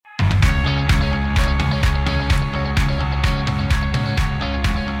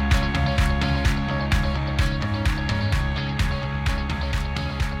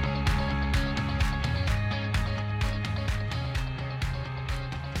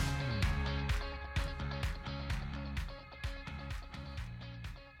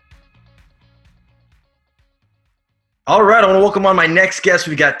All right, I want to welcome on my next guest.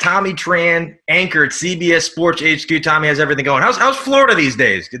 We've got Tommy Tran, anchor at CBS Sports HQ. Tommy, how's everything going? How's Florida these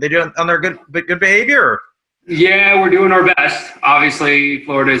days? Did they do on their good behavior? Or? Yeah, we're doing our best. Obviously,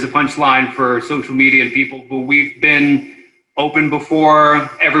 Florida is a punchline for social media and people, but we've been open before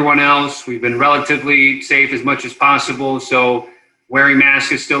everyone else. We've been relatively safe as much as possible. So wearing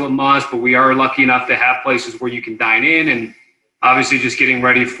masks is still a must, but we are lucky enough to have places where you can dine in, and obviously just getting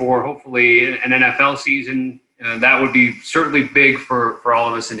ready for hopefully an NFL season. That would be certainly big for all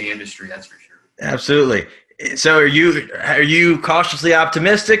of us in the industry, that's for sure. Absolutely. So are you cautiously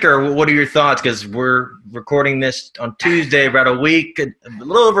optimistic, or what are your thoughts? Because we're recording this on Tuesday, about a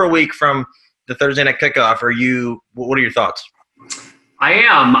little over a week from the Thursday night kickoff. What are your thoughts? I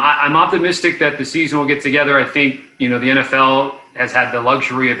am. I'm optimistic that the season will get together. I think, the NFL has had the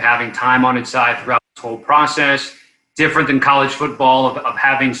luxury of having time on its side throughout this whole process. Different than college football of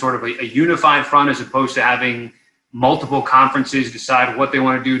having sort of a unified front as opposed to having multiple conferences decide what they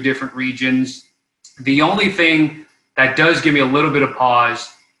want to do, different regions. The only thing that does give me a little bit of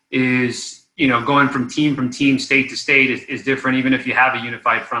pause is, going from team, state to state is different, even if you have a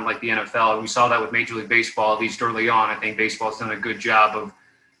unified front like the NFL. We saw that with Major League Baseball, at least early on. I think baseball's done a good job of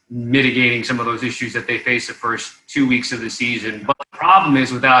mitigating some of those issues that they face the first 2 weeks of the season. But the problem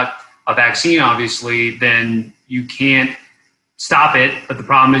is without a vaccine, obviously, then you can't stop it. But the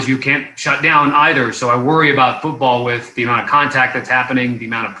problem is you can't shut down either. So I worry about football with the amount of contact that's happening, the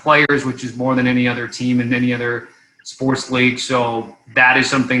amount of players, which is more than any other team in any other sports league. So that is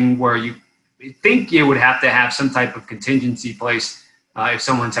something where you think you would have to have some type of contingency place if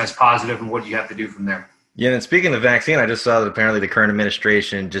someone tests positive, and what you have to do from there. Yeah, and speaking of vaccine, I just saw that apparently the current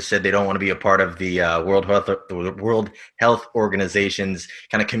administration just said they don't want to be a part of the World Health Organization's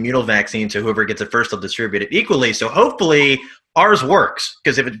kind of communal vaccine. So whoever gets it first will distribute it equally. So hopefully ours works,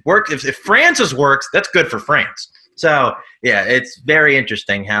 because if it works, if France's works, that's good for France. So yeah, it's very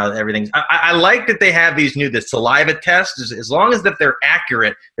interesting how everything's. I like that they have the saliva tests. As long as that they're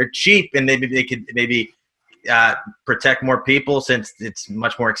accurate, they're cheap, and they could protect more people since it's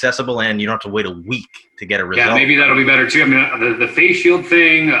much more accessible, and you don't have to wait a week to get a result. Yeah, maybe that'll be better too. I mean, the face shield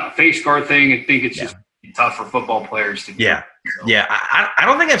thing, face guard thing, I think it's just tough for football players to do. Yeah. So. Yeah, I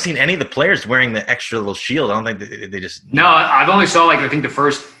don't think I've seen any of the players wearing the extra little shield. I don't think they just. No, I've only saw I think the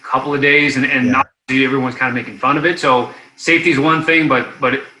first couple of days, and not everyone's kind of making fun of it. So safety is one thing, but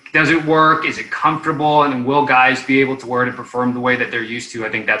does it work? Is it comfortable? And will guys be able to wear it and perform the way that they're used to? I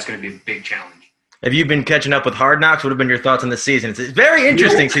think that's going to be a big challenge. Have you been catching up with Hard Knocks? What have been your thoughts on the season? It's a very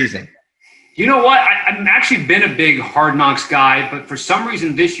interesting season. You know what? I've actually been a big Hard Knocks guy, but for some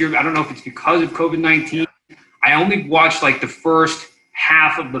reason this year, I don't know if it's because of COVID-19, I only watched the first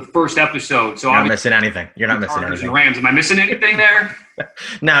half of the first episode. So you're not missing anything. You're not missing anything. Rams. Am I missing anything there?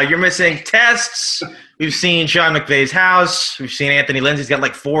 No, you're missing tests. We've seen Sean McVay's house. We've seen Anthony Lindsay's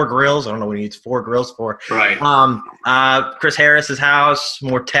got 4 grills. I don't know what he needs 4 grills for. Right. Chris Harris's house,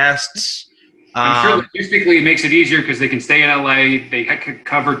 more tests. I'm sure logistically it makes it easier because they can stay in LA. They could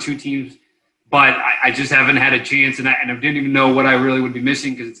cover 2 teams, but I just haven't had a chance, and I didn't even know what I really would be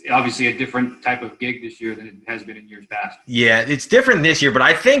missing, because it's obviously a different type of gig this year than it has been in years past. Yeah, it's different this year, but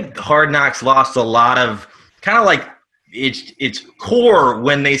I think Hard Knocks lost a lot of kind of its core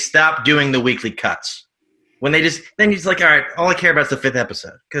when they stopped doing the weekly cuts. When then you're just all right, all I care about is the 5th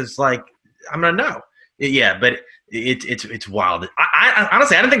episode, because I'm gonna know. Yeah, but it's wild. I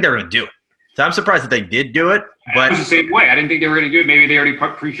honestly I didn't think they were gonna do it. So I'm surprised that they did do it. But I was the same way. I didn't think they were going to do it. Maybe they already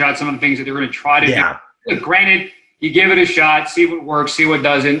pre-shot some of the things that they were going to try to do. Look, granted, you give it a shot, see what works, see what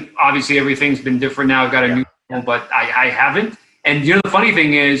doesn't. Obviously, everything's been different now. I've got a new one, but I haven't. And the funny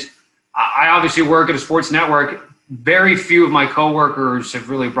thing is, I obviously work at a sports network. Very few of my coworkers have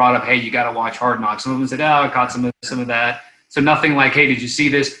really brought up, hey, you got to watch Hard Knocks. Some of them said, I caught some of that. So nothing like, hey, did you see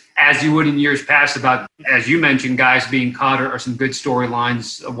this? As you would in years past about, as you mentioned, guys being caught or some good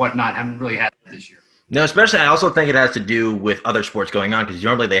storylines or whatnot. Haven't really had that this year. No, especially I also think it has to do with other sports going on, because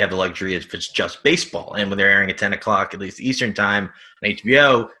normally they have the luxury if it's just baseball. And when they're airing at 10 o'clock, at least Eastern time on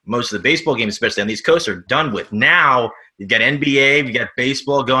HBO, most of the baseball games, especially on the East Coast, are done with. Now you've got NBA, you've got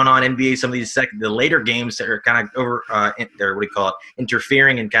baseball going on, NBA, some of these the later games that are kind of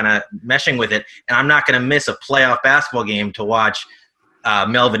interfering and kind of meshing with it. And I'm not going to miss a playoff basketball game to watch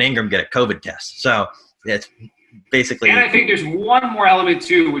Melvin Ingram get a COVID test. So it's basically. And I think there's one more element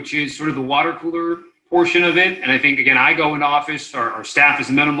too, which is sort of the water cooler portion of it. And I think, again, I go into office, our staff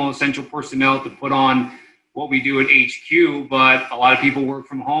is minimal essential personnel to put on what we do at HQ, but a lot of people work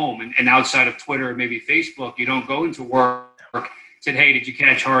from home and outside of Twitter, maybe Facebook, you don't go into work, said, hey, did you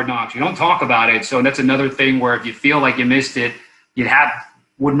catch Hard Knocks? You don't talk about it. So that's another thing where if you feel like you missed it,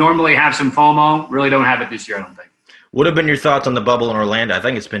 would normally have some FOMO. Really don't have it this year, I don't think. What have been your thoughts on the bubble in Orlando? I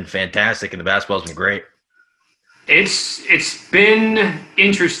think it's been fantastic, and the basketball's been great. It's been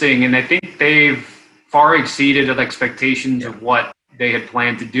interesting, and I think they've far exceeded the expectations of what they had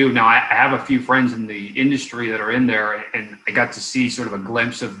planned to do. Now, I have a few friends in the industry that are in there, and I got to see sort of a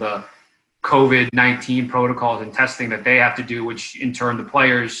glimpse of the COVID-19 protocols and testing that they have to do, which in turn the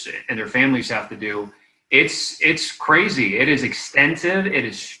players and their families have to do. It's crazy. It is extensive. It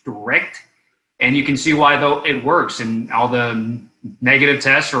is strict. And you can see why, though, it works. And all the negative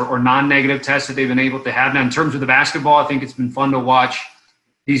tests or non-negative tests that they've been able to have. Now, in terms of the basketball, I think it's been fun to watch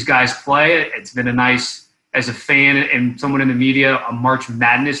these guys play. It's been a nice, as a fan and someone in the media, a March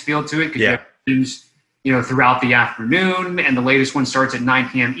Madness feel to it. Because you have games, throughout the afternoon. And the latest one starts at 9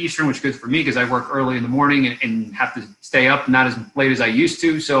 p.m. Eastern, which is good for me because I work early in the morning and have to stay up not as late as I used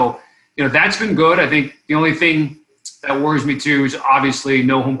to. So, that's been good. I think the only thing that worries me, too, is obviously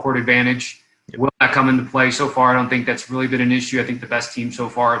no home court advantage. Will that come into play? So far, I don't think that's really been an issue. I think the best teams so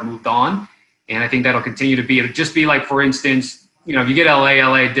far have moved on, and I think that'll continue to be. It'll just be like, for instance, if you get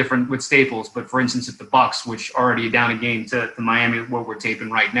LA different with Staples, but for instance, if the Bucks, which already down a game to Miami, what we're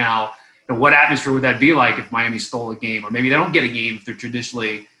taping right now, what atmosphere would that be like if Miami stole a game, or maybe they don't get a game if they're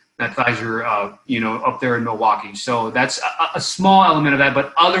traditionally that guys are up there in Milwaukee. So that's a small element of that,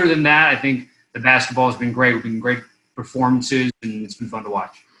 but other than that, I think the basketball has been great. We've been great performances, and it's been fun to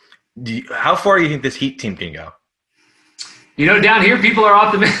watch. How far do you think this Heat team can go? Down here, people are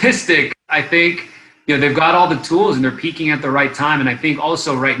optimistic. I think, they've got all the tools and they're peaking at the right time. And I think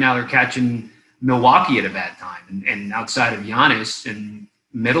also right now they're catching Milwaukee at a bad time. And outside of Giannis and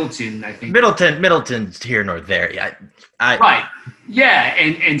Middleton, I think. Middleton's here nor there. Yeah. Right. Yeah.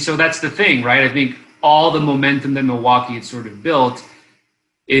 And so that's the thing, right? I think all the momentum that Milwaukee had sort of built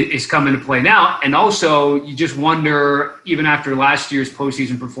is coming to play now. And also, you just wonder, even after last year's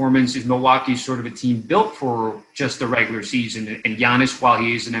postseason performance, is Milwaukee sort of a team built for just the regular season? And Giannis, while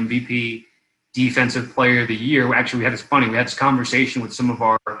he is an MVP, Defensive Player of the Year, actually, we had this conversation with some of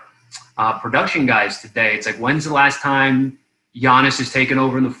our production guys today. It's like, when's the last time Giannis has taken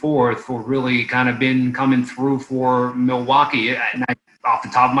over in the fourth or really kind of been coming through for Milwaukee? And I, off the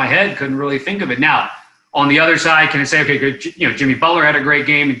top of my head, couldn't really think of it. Now, on the other side, can I say, okay, Jimmy Butler had a great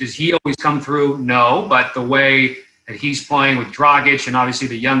game. Does he always come through? No, but the way that he's playing with Dragic and obviously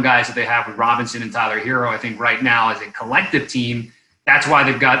the young guys that they have with Robinson and Tyler Hero, I think right now as a collective team, that's why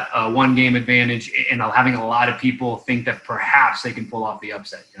they've got a one-game advantage and having a lot of people think that perhaps they can pull off the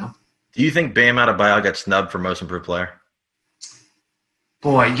upset, Do you think Bam Adebayo got snubbed for most improved player?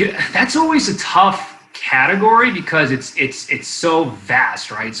 Boy, that's always a tough category because it's so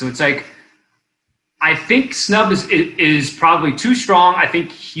vast, right? So it's like, I think snub is probably too strong. I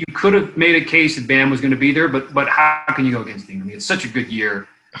think you could have made a case that Bam was going to be there, but how can you go against him? I mean, it's such a good year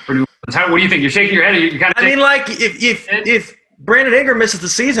for New Orleans. What do you think? You're shaking your head. You're kind of if Brandon Ingram misses the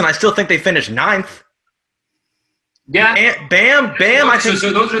season, I still think they finish 9th. Yeah, Bam. I think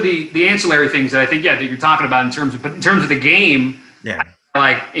so. Those are the ancillary things that I think that you're talking about in terms of the game. Yeah, I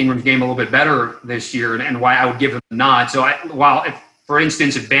like Ingram's game a little bit better this year, and why I would give him a nod. So for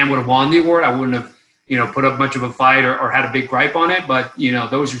instance, if Bam would have won the award, I wouldn't have put up much of a fight or had a big gripe on it. But,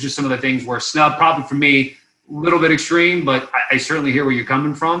 those are just some of the things where snub probably for me, a little bit extreme, but I certainly hear where you're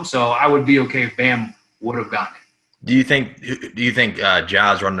coming from. So I would be okay if Bam would have gotten it. Do you think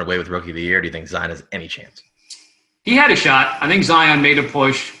Ja's running away with Rookie of the Year? Do you think Zion has any chance? He had a shot. I think Zion made a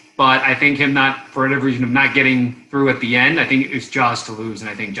push, but I think him not, for whatever reason, of not getting through at the end, I think it was Ja's to lose, and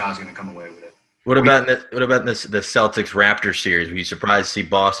I think Ja's going to come away with it. What about the Celtics Raptors series? Were you surprised to see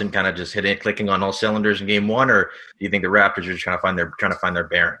Boston kind of just clicking on all cylinders in Game 1, or do you think the Raptors are just trying to find their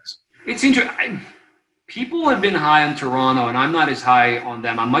bearings? It's interesting. People have been high on Toronto, and I'm not as high on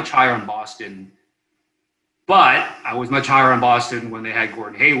them. I'm much higher on Boston, but I was much higher on Boston when they had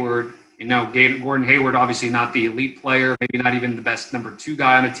Gordon Hayward. Gordon Hayward, obviously not the elite player, maybe not even the best number 2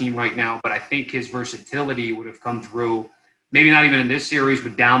 guy on the team right now, but I think his versatility would have come through. Maybe not even in this series,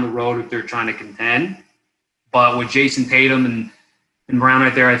 but down the road if they're trying to contend. But with Jason Tatum and Brown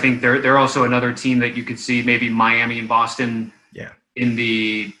right there, I think they're also another team that you could see maybe Miami and Boston in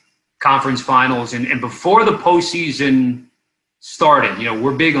the conference finals. And before the postseason started,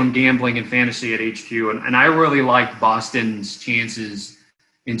 we're big on gambling and fantasy at HQ. And I really liked Boston's chances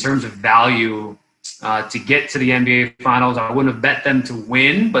in terms of value to get to the NBA Finals. I wouldn't have bet them to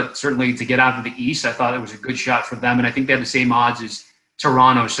win, but certainly to get out of the East, I thought it was a good shot for them. And I think they have the same odds as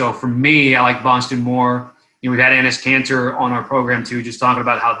Toronto. So for me, I like Boston more. We've had Enes Kanter on our program too, just talking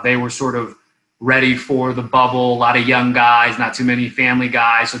about how they were sort of ready for the bubble. A lot of young guys, not too many family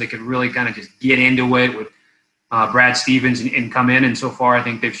guys, so they could really kind of just get into it with Brad Stevens and come in. And so far, I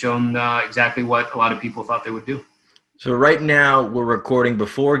think they've shown exactly what a lot of people thought they would do. So right now we're recording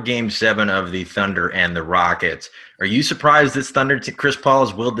before Game 7 of the Thunder and the Rockets. Are you surprised this Chris Paul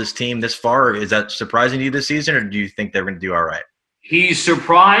has willed this team this far? Is that surprising to you this season, or do you think they're going to do all right? He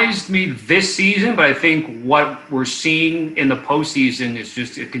surprised me this season, but I think what we're seeing in the postseason is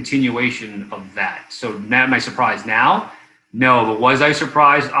just a continuation of that. So am I surprised now? No, but was I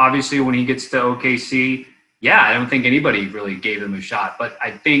surprised? Obviously, when he gets to OKC, yeah, I don't think anybody really gave him a shot. But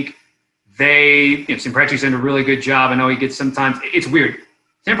I think Sam Presti's done a really good job. I know he gets sometimes – it's weird.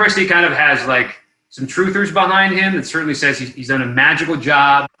 Sam Presti kind of has like some truthers behind him that certainly says he's done a magical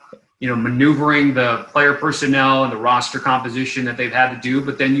job, maneuvering the player personnel and the roster composition that they've had to do.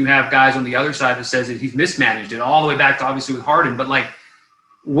 But then you have guys on the other side that says that he's mismanaged it all the way back to obviously with Harden. But like,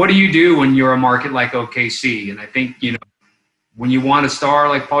 what do you do when you're a market like OKC? And I think, when you want a star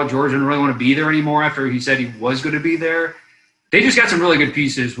like Paul George and really want to be there anymore after he said he was going to be there, they just got some really good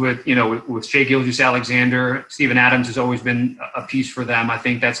pieces with Shai Gilgeous-Alexander. Steven Adams has always been a piece for them. I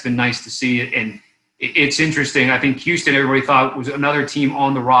think that's been nice to see it. And it's interesting. I think Houston, everybody thought, was another team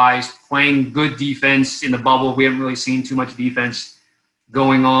on the rise, playing good defense in the bubble. We haven't really seen too much defense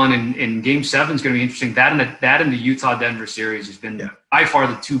going on. And Game 7 is going to be interesting. That and the Utah-Denver series has been by far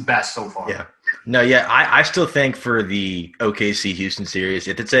the two best so far. Yeah. No, yeah, I still think for the OKC Houston series,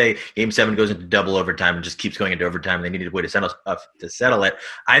 if it's a Game 7 goes into double overtime and just keeps going into overtime, and they needed a way to settle it.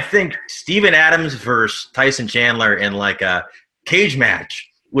 I think Steven Adams versus Tyson Chandler in like a cage match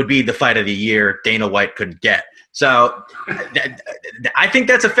would be the fight of the year Dana White couldn't get. So I think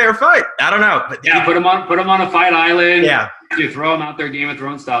that's a fair fight. I don't know. But yeah, put him on a fight island. Yeah. You throw him out there Game of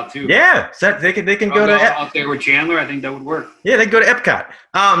Thrones style too. Yeah. So they can go to out there with Chandler. I think that would work. Yeah, they go to Epcot.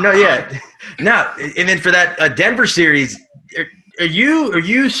 No. And then for that Denver series, are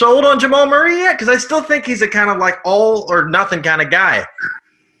you sold on Jamal Murray yet? Because I still think he's a kind of like all or nothing kind of guy.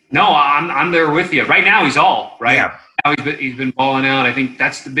 No, I'm there with you. Right now he's all, right? Yeah. Now he's been balling out. I think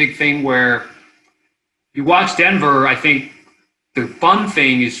that's the big thing where you watch Denver. I think the fun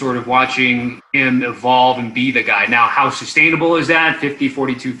thing is sort of watching him evolve and be the guy. Now, how sustainable is that? 50,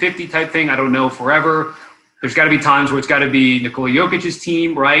 42, 50 type thing? I don't know forever. There's got to be times where it's got to be Nikola Jokic's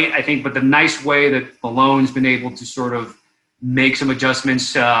team, right? I think, but the nice way that Malone's been able to sort of make some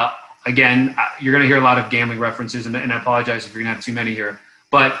adjustments. Again, you're going to hear a lot of gambling references, and I apologize if you're going to have too many here.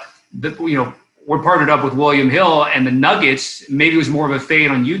 But, we're partnered up with William Hill, and the Nuggets, maybe it was more of a fade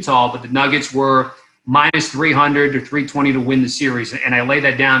on Utah, but the Nuggets were minus 300 or 320 to win the series. And I laid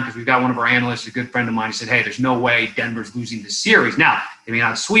that down because we've got one of our analysts, a good friend of mine, who said, hey, there's no way Denver's losing the series. Now, they may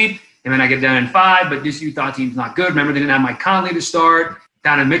not sweep, they may not get down in 5, but this Utah team's not good. Remember, they didn't have Mike Conley to start.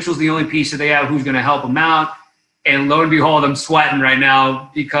 Donovan Mitchell's the only piece that they have who's going to help them out. And lo and behold, I'm sweating right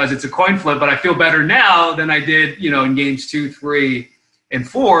now because it's a coin flip, but I feel better now than I did, in games 2, 3, and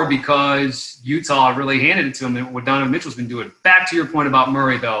 4 because Utah really handed it to them and what Donovan Mitchell's been doing. Back to your point about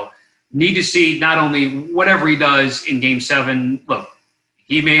Murray, though. Need to see not only whatever he does in Game 7. Look,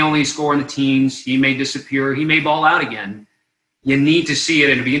 he may only score in the teens. He may disappear. He may ball out again. You need to see it,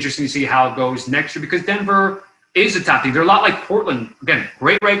 and it'll be interesting to see how it goes next year because Denver is a top team. They're a lot like Portland. Again,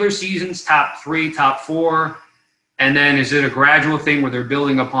 great regular seasons, top 3, top 4. And then is it a gradual thing where they're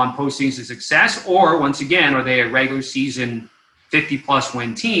building upon postseason success? Or, once again, are they a regular season 50-plus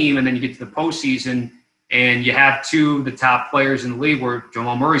win team, and then you get to the postseason – and you have two of the top players in the league where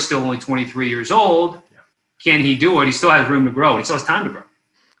Jamal Murray's still only 23 years old. Yeah. Can he do it? He still has room to grow. He still has time to grow.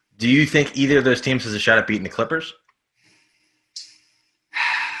 Do you think either of those teams has a shot at beating the Clippers?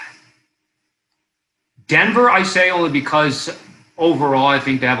 Denver, I say only because overall I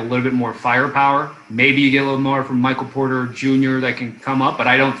think they have a little bit more firepower. Maybe you get a little more from Michael Porter Jr. that can come up, but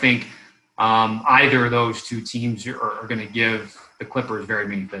I don't think either of those two teams are going to give the Clippers very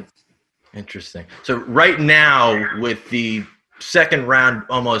many fits. Interesting. So right now, with the second round,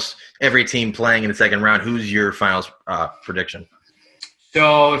 almost every team playing in the second round, who's your finals prediction?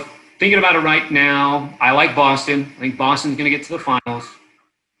 So thinking about it right now, I like Boston. I think Boston's going to get to the finals.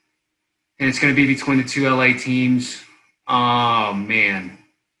 And it's going to be between the two LA teams. Oh, man.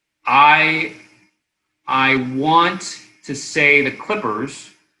 I want to say the Clippers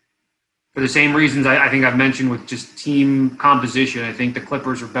for the same reasons I think I've mentioned with just team composition. I think the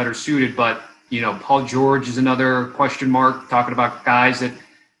Clippers are better suited, but, Paul George is another question mark, talking about guys that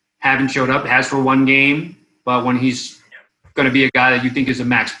haven't showed up, has for one game, but when he's going to be a guy that you think is a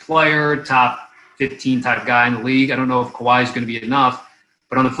max player, top 15 type guy in the league, I don't know if Kawhi is going to be enough.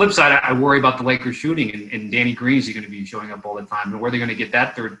 But on the flip side, I worry about the Lakers shooting, and Danny Green is going to be showing up all the time, and where they're going to get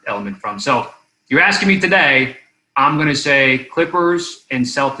that third element from. So you're asking me today, I'm going to say Clippers and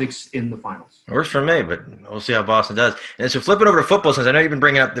Celtics in the finals. Works for me, but we'll see how Boston does. And so flipping over to football, since I know you've been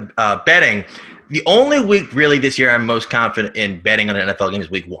bringing up the betting, The only week really this year I'm most confident in betting on an NFL game is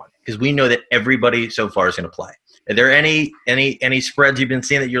week 1 because we know that everybody so far is going to play. Are there any spreads you've been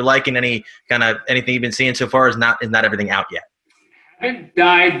seeing that you're liking? Any kind of anything you've been seeing so far? Is not everything out yet? I haven't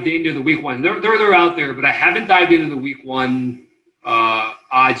dived into the week 1. They're out there, but I haven't dived into the week 1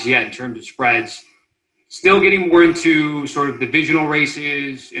 odds yet in terms of spreads. Still getting more into sort of divisional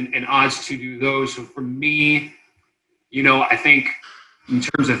races and odds to do those. So for me, I think in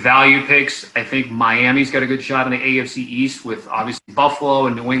terms of value picks, I think Miami's got a good shot in the AFC East with obviously Buffalo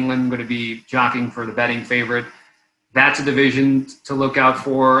and New England going to be jockeying for the betting favorite. That's a division to look out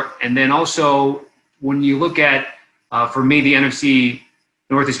for. And then also when you look at, for me, the NFC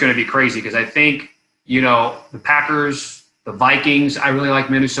North is going to be crazy because I think, the Packers, the Vikings, I really like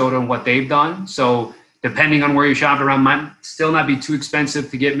Minnesota and what they've done. So depending on where you shop around, might still not be too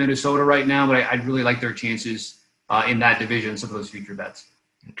expensive to get Minnesota right now, but I really like their chances in that division, some of those future bets.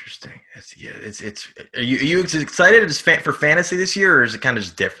 Interesting. Are you excited for fantasy this year, or is it kind of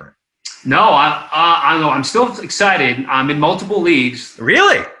just different? No, I don't know. I'm still excited. I'm in multiple leagues.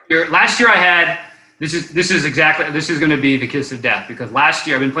 Really? Last year I had this is going to be the kiss of death because last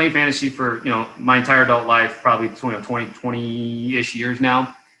year I've been playing fantasy for my entire adult life, probably 20-ish years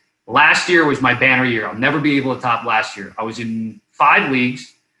now. Last year was my banner year. I'll never be able to top last year. I was in 5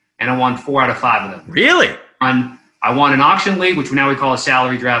 leagues and I won 4 out of 5 of them. Really? I won an auction league, which now we call a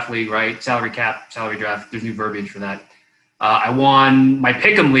salary draft league, right? Salary cap, salary draft. There's new verbiage for that. I won my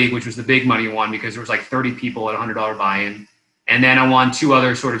Pick'em league, which was the big money one because there was like 30 people at $100 buy-in. And then I won 2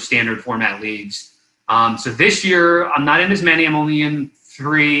 other sort of standard format leagues. So this year, I'm not in as many. I'm only in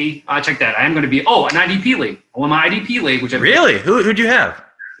 3. Check that. I am going to be, an IDP league. I won my IDP league, which I really? Who'd you have?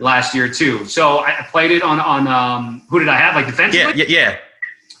 Last year, too. So I played it on who did I have? Like defensively? Yeah.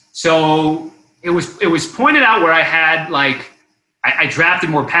 So it was pointed out where I had I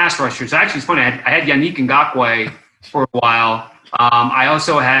drafted more pass rushers. Actually, it's funny. I had Yannick Ngakoue for a while. I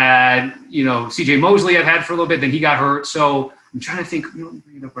also had C.J. Mosley. I've had for a little bit. Then he got hurt. So I'm trying to think. Bring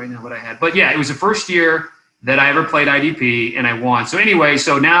it up right now what I had. But yeah, it was the first year that I ever played IDP, and I won. So anyway,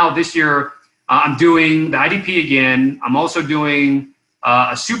 so now this year I'm doing the IDP again. I'm also doing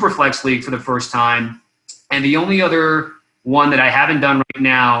a super flex league for the first time, and the only other one that I haven't done right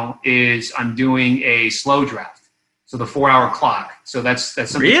now is I'm doing a slow draft. So the 4-hour clock. So that's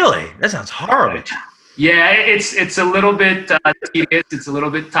something. Really? That sounds horrible. Yeah, it's a little bit tedious. It's a little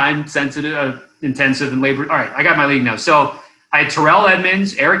bit time sensitive, intensive, and labor. All right, I got my league now. So I had Terrell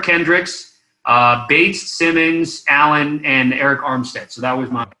Edmonds, Eric Kendricks, Bates, Simmons, Allen, and Eric Armstead. So that was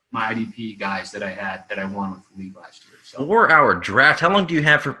my IDP guys that I had that I won with the league last year. So 4-hour draft. How long do you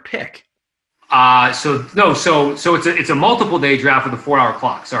have for pick? So it's a multiple day draft with a 4-hour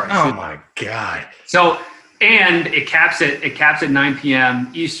clock. Sorry. Oh my God. So and it caps at 9 p.m.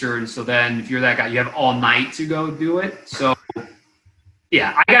 Eastern. So then if you're that guy, you have all night to go do it. So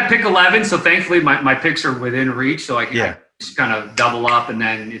yeah, I got pick 11. So thankfully my picks are within reach. So I can just kind of double up, and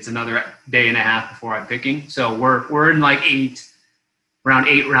then it's another day and a half before I'm picking. So we're in like round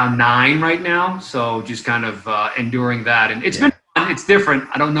 8, round 9 right now. So just kind of enduring that, and it's been fun. It's different.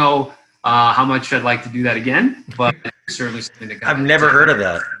 I don't know how much I'd like to do that again, but it's certainly something that I've never heard of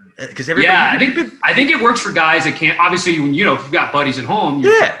that. Because I think it works for guys that can't. Obviously, when if you've got buddies at home,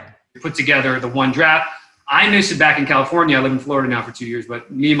 you put together the one draft. I miss it back in California. I live in Florida now for 2 years,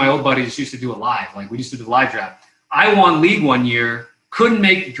 but me and my old buddies used to do it live. Like we used to do the live draft. I won league one year, couldn't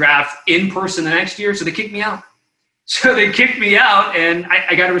make the draft in person the next year, so they kicked me out. And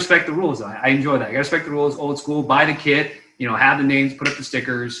I got to respect the rules. I enjoy that. I got to respect the rules, old school. Buy the kit, have the names, put up the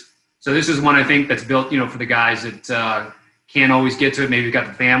stickers. So this is one I think that's built, for the guys that can't always get to it. Maybe you've got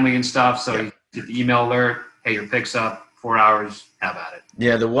the family and stuff. So you get the email alert. Hey, your pick's up. 4 hours. How about it?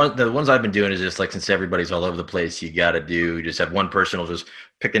 Yeah, the ones I've been doing is just like, since everybody's all over the place, you got to just have one person will just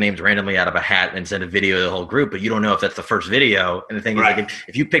pick the names randomly out of a hat and send a video to the whole group. But you don't know if that's the first video. And the thing is, like,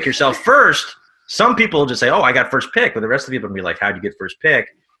 if you pick yourself first, some people will just say, "Oh, I got first pick," but the rest of the people will be like, "How'd you get first pick?"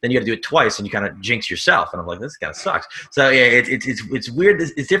 Then you got to do it twice, and you kind of jinx yourself. And I'm like, this kind of sucks. So yeah, it's weird.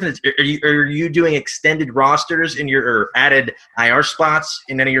 It's different. Are you doing extended rosters in or added IR spots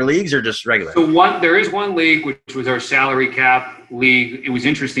in any of your leagues, or just regular? So there is one league which was our salary cap league. It was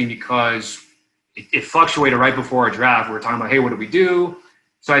interesting because it fluctuated right before our draft. We were talking about, hey, what do we do?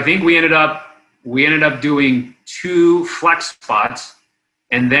 So I think we ended up doing 2 flex spots,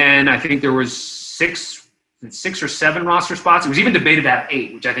 and then I think there was 6 or 7 roster spots. It was even debated at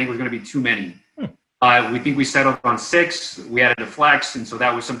 8, which I think was going to be too many. We think we settled on 6. We added a flex, and so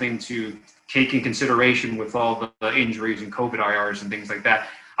that was something to take in consideration with all the injuries and COVID IRs and things like that.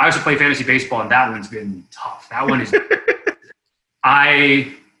 I also play fantasy baseball, and that one's been tough. That one is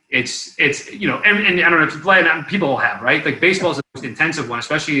it's and I don't know if you play it, people have, right? Like baseball is the most intensive one,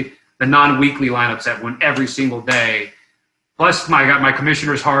 especially the non-weekly lineups that win every single day. Plus, my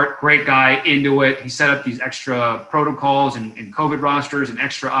commissioner's heart, great guy, into it. He set up these extra protocols and COVID rosters and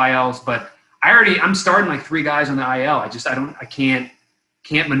extra ILs. But I'm starting like 3 guys on the IL. I can't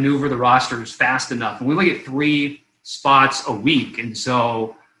maneuver the rosters fast enough. And we only get 3 spots a week, and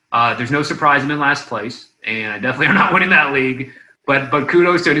so there's no surprise I'm in last place, and I definitely are not winning that league. But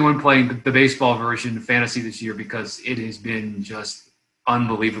kudos to anyone playing the baseball version of fantasy this year, because it has been just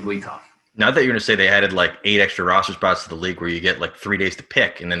unbelievably tough. Now that you're going to say they added like 8 extra roster spots to the league where you get like 3 days to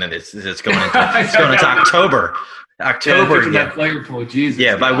pick, and then it's going into October. That player pool, Jesus.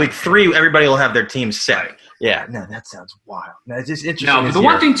 Yeah, by week 3, everybody will have their team set. Right. Yeah, no, that sounds wild. No, it's just interesting. No, but the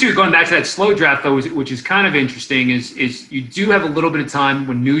one thing too, going back to that slow draft though, which is kind of interesting, is you do have a little bit of time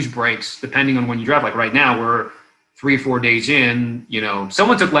when news breaks, depending on when you draft. Like right now, we're 3 or 4 days in.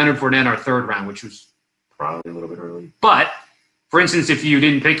 Someone took Leonard Fournette in our 3rd round, which was probably a little bit early. But for instance, if you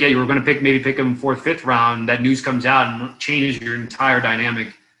didn't pick yet, you were going to pick him 4th, 5th round. That news comes out and changes your entire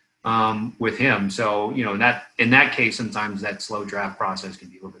dynamic with him. So in that case, sometimes that slow draft process can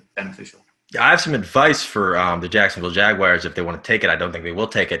be a little bit beneficial. I have some advice for the Jacksonville Jaguars if they want to take it. I don't think they will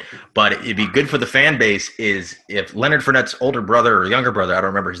take it, but it'd be good for the fan base is if Leonard Fournette's older brother or younger brother, I don't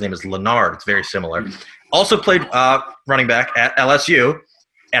remember, his name is Leonard. It's very similar. Also played running back at LSU,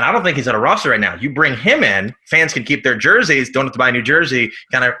 and I don't think he's on a roster right now. You bring him in, fans can keep their jerseys, don't have to buy a new jersey,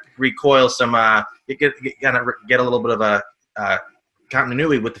 kind of recoil some get a little bit of a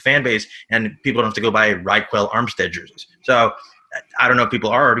continuity with the fan base, and people don't have to go buy Raquel Armstead jerseys. So I don't know if people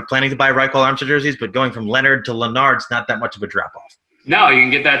are already planning to buy Raquel Armstead jerseys, but going from Leonard to Leonard's not that much of a drop-off. No, you can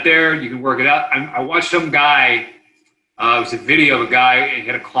get that there. You can work it out. I watched some guy, it was a video of a guy, he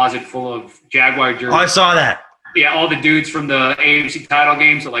had a closet full of Jaguar jerseys. Oh, I saw that. Yeah, all the dudes from the AFC title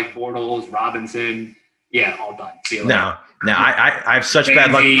games, so like Bortles, Robinson. Yeah, all done. See you later. No, I have such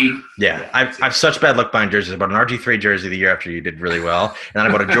bad luck. Yeah, I've such bad luck buying jerseys. I bought an RG3 jersey the year after you did really well, and then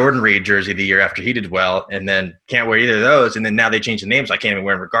I bought a Jordan Reed jersey the year after he did well, and then can't wear either of those. And then now they changed the names, so I can't even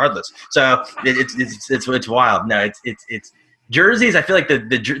wear them regardless. So it's wild. No, it's jerseys. I feel like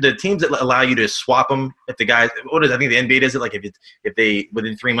the teams that allow you to swap them if the guys. What is I think the NBA does it like if they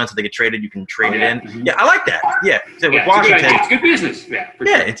within 3 months if they get traded, you can trade it in. Mm-hmm. Yeah, I like that. Yeah, so with Washington, it's good business. Yeah,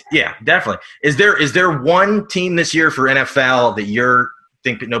 sure. Definitely. Is there one team this year for NFL that you're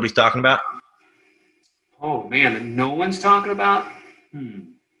think that nobody's talking about? Oh man, that no one's talking about.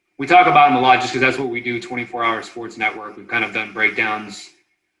 We talk about them a lot just because that's what we do. 24-hour Sports Network. We've kind of done breakdowns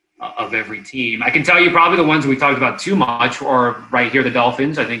of every team. I can tell you probably the ones we talked about too much are right here, the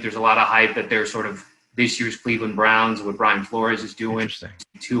Dolphins. I think there's a lot of hype that they're sort of this year's Cleveland Browns, what Brian Flores is doing.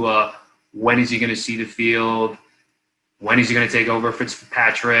 Tua, when is he going to see the field? When is he going to take over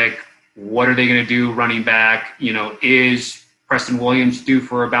Fitzpatrick? What are they going to do running back? Is Preston Williams due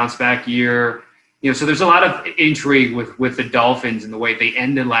for a bounce back year? So there's a lot of intrigue with the Dolphins and the way they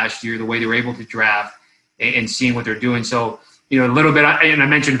ended last year, the way they were able to draft and seeing what they're doing. So, a little bit, and I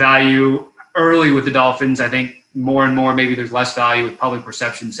mentioned value early with the Dolphins. I think more and more, maybe there's less value with public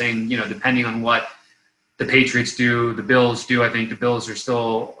perception saying, depending on what the Patriots do, the Bills do, I think the Bills are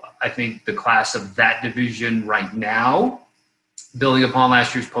still, the class of that division right now, building upon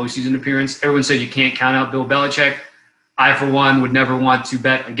last year's postseason appearance. Everyone said you can't count out Bill Belichick. I, for one, would never want to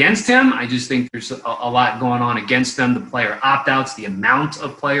bet against him. I just think there's a lot going on against them, the player opt-outs, the amount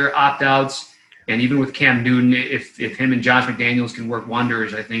of player opt-outs. And even with Cam Newton, if him and Josh McDaniels can work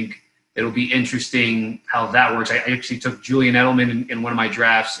wonders, I think it'll be interesting how that works. I actually took Julian Edelman in one of my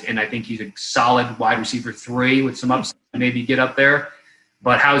drafts, and I think he's a solid wide receiver 3 with some upside, maybe get up there.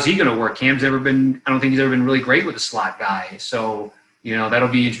 But how is he going to work? I don't think he's ever been really great with a slot guy. So, that'll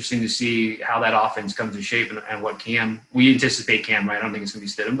be interesting to see how that offense comes to shape and what we anticipate Cam, right? I don't think it's going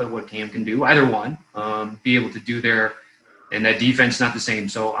to be Stidham, but what Cam can do, either one, be able to do there. And that defense not the same.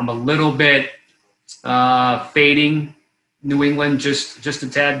 So I'm a little bit fading New England just a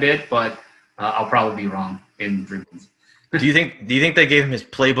tad bit, but I'll probably be wrong in 3 months. Do you think they gave him his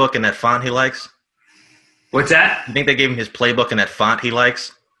playbook in that font he likes? What's that? You think they gave him his playbook in that font he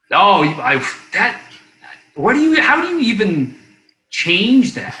likes? Oh, how do you even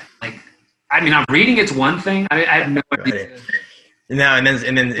change that? I'm reading it's one thing. I have no idea. No, and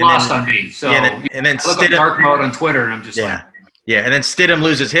then lost on me. So and then I look up dark mode on Twitter, and I'm just yeah. And then Stidham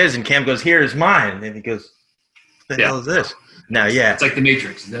loses his, and Cam goes, "Here is mine," and then he goes, "What the hell is this?" No, yeah, it's like the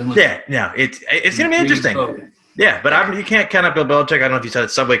Matrix. Yeah, no, it's gonna be interesting. Yeah, but you can't count out Bill Belichick. I don't know if you saw the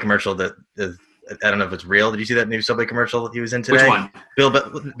Subway commercial I don't know if it's real. Did you see that new Subway commercial he was in today? Which one? Bill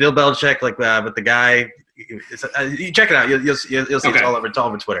Belichick, with the guy You check it out. You'll see Okay. it's all over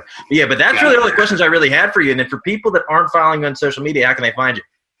Twitter. But that's really all the questions I really had for you. And then for people that aren't following you on social media, how can they find you?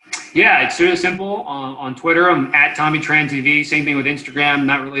 Yeah, it's really simple. On Twitter, I'm at TommyTranTV. Same thing with Instagram.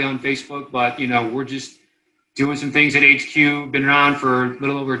 Not really on Facebook, but we're just doing some things at HQ. Been around for a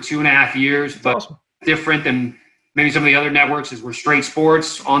little over 2.5 years, but awesome. Different than maybe some of the other networks is we're straight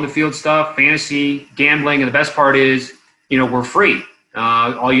sports, on the field stuff, fantasy, gambling, and the best part is, we're free.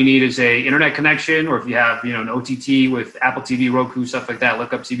 All you need is a internet connection, or if you have, an OTT with Apple TV, Roku, stuff like that,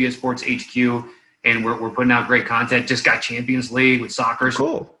 look up CBS Sports HQ, and we're putting out great content. Just got Champions League with soccer.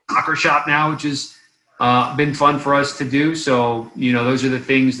 Cool. Soccer Shop now, which has been fun for us to do. So, those are the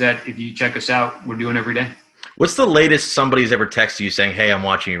things that if you check us out, we're doing every day. What's the latest somebody's ever texted you saying, hey, I'm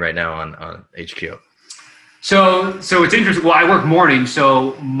watching you right now on HQ? So it's interesting. Well, I work mornings,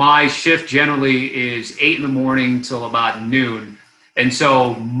 so my shift generally is 8 a.m. till about noon. And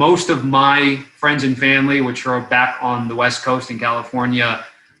so most of my friends and family, which are back on the West Coast in California,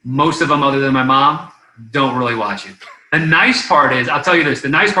 most of them, other than my mom, don't really watch it. The nice part is, I'll tell you this, the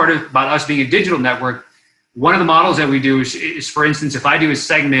nice part about us being a digital network, one of the models that we do is for instance, if I do a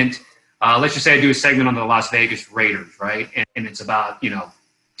segment, let's just say I do a segment on the Las Vegas Raiders, right? And it's about,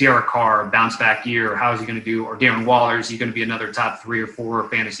 Derek Carr, bounce back year, how is he going to do? Or Darren Waller, is he going to be another top 3 or 4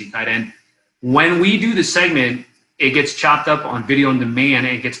 fantasy tight end? When we do the segment, it gets chopped up on video on demand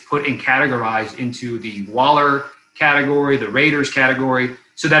and it gets put and categorized into the Waller category, the Raiders category,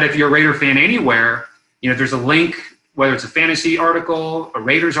 so that if you're a Raider fan anywhere, there's a link, whether it's a fantasy article, a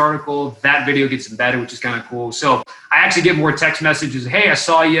Raiders article, that video gets embedded, which is kind of cool. So I actually get more text messages. Hey, I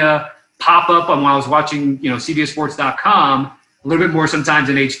saw you pop up on while I was watching, CBSSports.com. A little bit more sometimes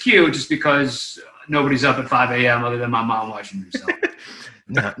in HQ, just because nobody's up at 5 a.m. other than my mom watching herself.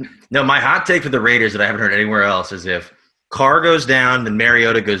 No, my hot take for the Raiders that I haven't heard anywhere else is if Carr goes down, then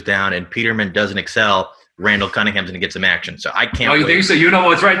Mariota goes down, and Peterman doesn't excel, Randall Cunningham's going to get some action. So I can't. Oh, you think so?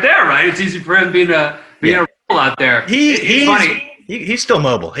 What's right there, right? It's easy for him being a role out there. He's funny. He's still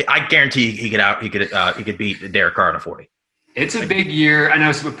mobile. I guarantee he could beat Derek Carr in a 40. It's a big year. I know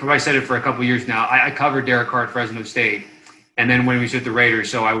I said it for a couple of years now. I covered Derek Carr at Fresno State, and then when we was at the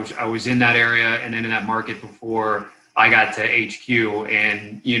Raiders, so I was in that area and then in that market before I got to HQ.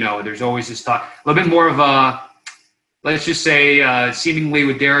 And there's always this talk, a little bit more of a, let's just say, seemingly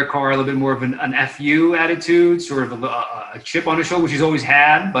with Derek Carr, a little bit more of an FU attitude, sort of a chip on his shoulder, which he's always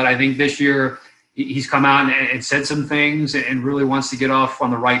had. But I think this year he's come out and said some things and really wants to get off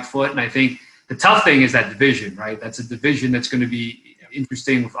on the right foot. And I think the tough thing is that division, right? That's a division that's going to be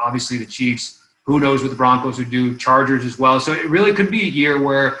interesting with obviously the Chiefs. Who knows what the Broncos would do, Chargers as well. So it really could be a year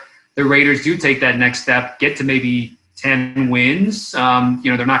where the Raiders do take that next step, get to maybe 10 wins. They're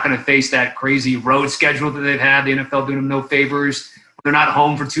not going to face that crazy road schedule that they've had. The NFL doing them no favors. They're not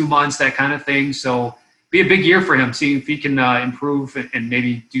home for 2 months, that kind of thing. So be a big year for him, seeing if he can improve and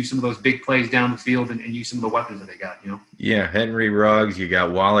maybe do some of those big plays down the field and use some of the weapons that they got, Yeah, Henry Ruggs. You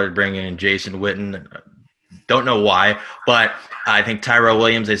got Waller bringing in Jason Witten. Don't know why, but I think Tyrell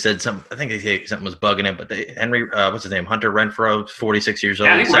Williams, they said something. I think they said something was bugging him, but Henry, what's his name? Hunter Renfrow, 46 years old.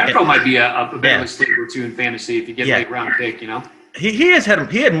 Yeah, I think Renfrow might be a bit of a sleeper too in fantasy if you get a late round pick, He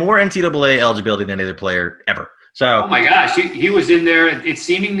had more NCAA eligibility than any other player ever. So, oh my gosh, he was in there. It's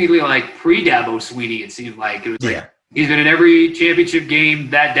seemingly like pre-Dabo Sweetie. It seemed like it was like he's been in every championship game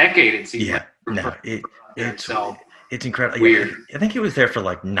that decade. It seems it's incredible. Weird. I think he was there for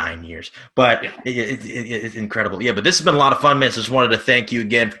like 9 years, but it's incredible. Yeah, but this has been a lot of fun, man. So just wanted to thank you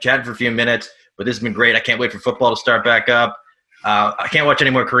again for chatting for a few minutes. But this has been great. I can't wait for football to start back up. I can't watch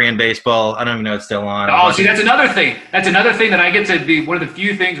any more Korean baseball. I don't even know it's still on. Oh, see, that's another thing. That's another thing that I get to be one of the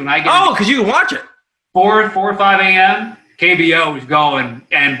few things when I get. Oh, because you can watch it. 4 or 5 a.m. KBO was going,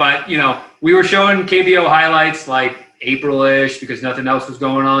 but we were showing KBO highlights like April-ish because nothing else was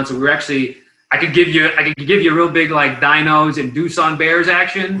going on. So we were actually. I could give you a real big like Dinos and Doosan Bears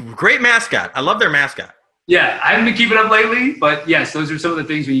action. Great mascot. I love their mascot. Yeah, I haven't been keeping up lately, but yes, those are some of the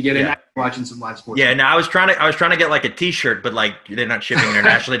things when you get in watching some live sports. Yeah, no, I was trying to get like a T-shirt, but like they're not shipping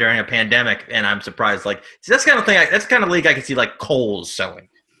internationally during a pandemic, and I'm surprised. Like, see, that's the kind of league I could see like Kohl's selling.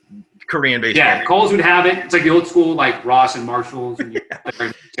 Korean baseball. Yeah, Kohl's would have it. It's like the old school like Ross and Marshalls, and you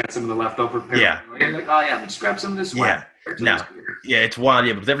got some of the leftover. Yeah. You're like, oh yeah, let's grab some of this. Yeah. No. Yeah, it's wild.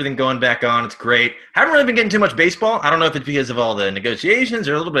 Yeah, but with everything going back on, it's great. Haven't really been getting too much baseball. I don't know if it's because of all the negotiations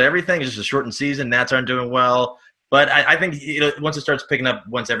or a little bit of everything. It's just a shortened season. Nats aren't doing well. But I think once it starts picking up,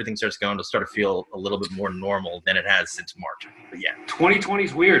 once everything starts going, it'll start to feel a little bit more normal than it has since March. But yeah. 2020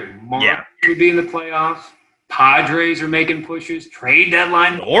 is weird. March would be in the playoffs. Padres are making pushes. Trade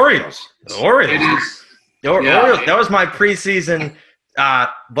deadline. The Orioles. It is. Orioles. That was my preseason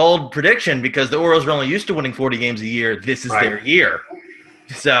Bold prediction, because the Orioles are only used to winning 40 games a year. This is their year.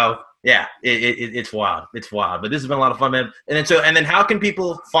 So, yeah, it's wild. It's wild. But this has been a lot of fun, man. And then how can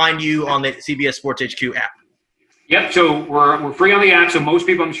people find you on the CBS Sports HQ app? Yep, so we're free on the app. So most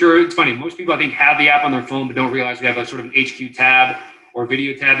people, I'm sure it's funny, most people I think have the app on their phone but don't realize we have a sort of HQ tab or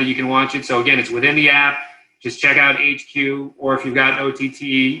video tab that you can watch it. So again, it's within the app. Just check out HQ, or if you've got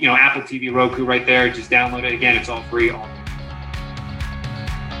OTT, Apple TV, Roku right there, just download it. Again, it's all free.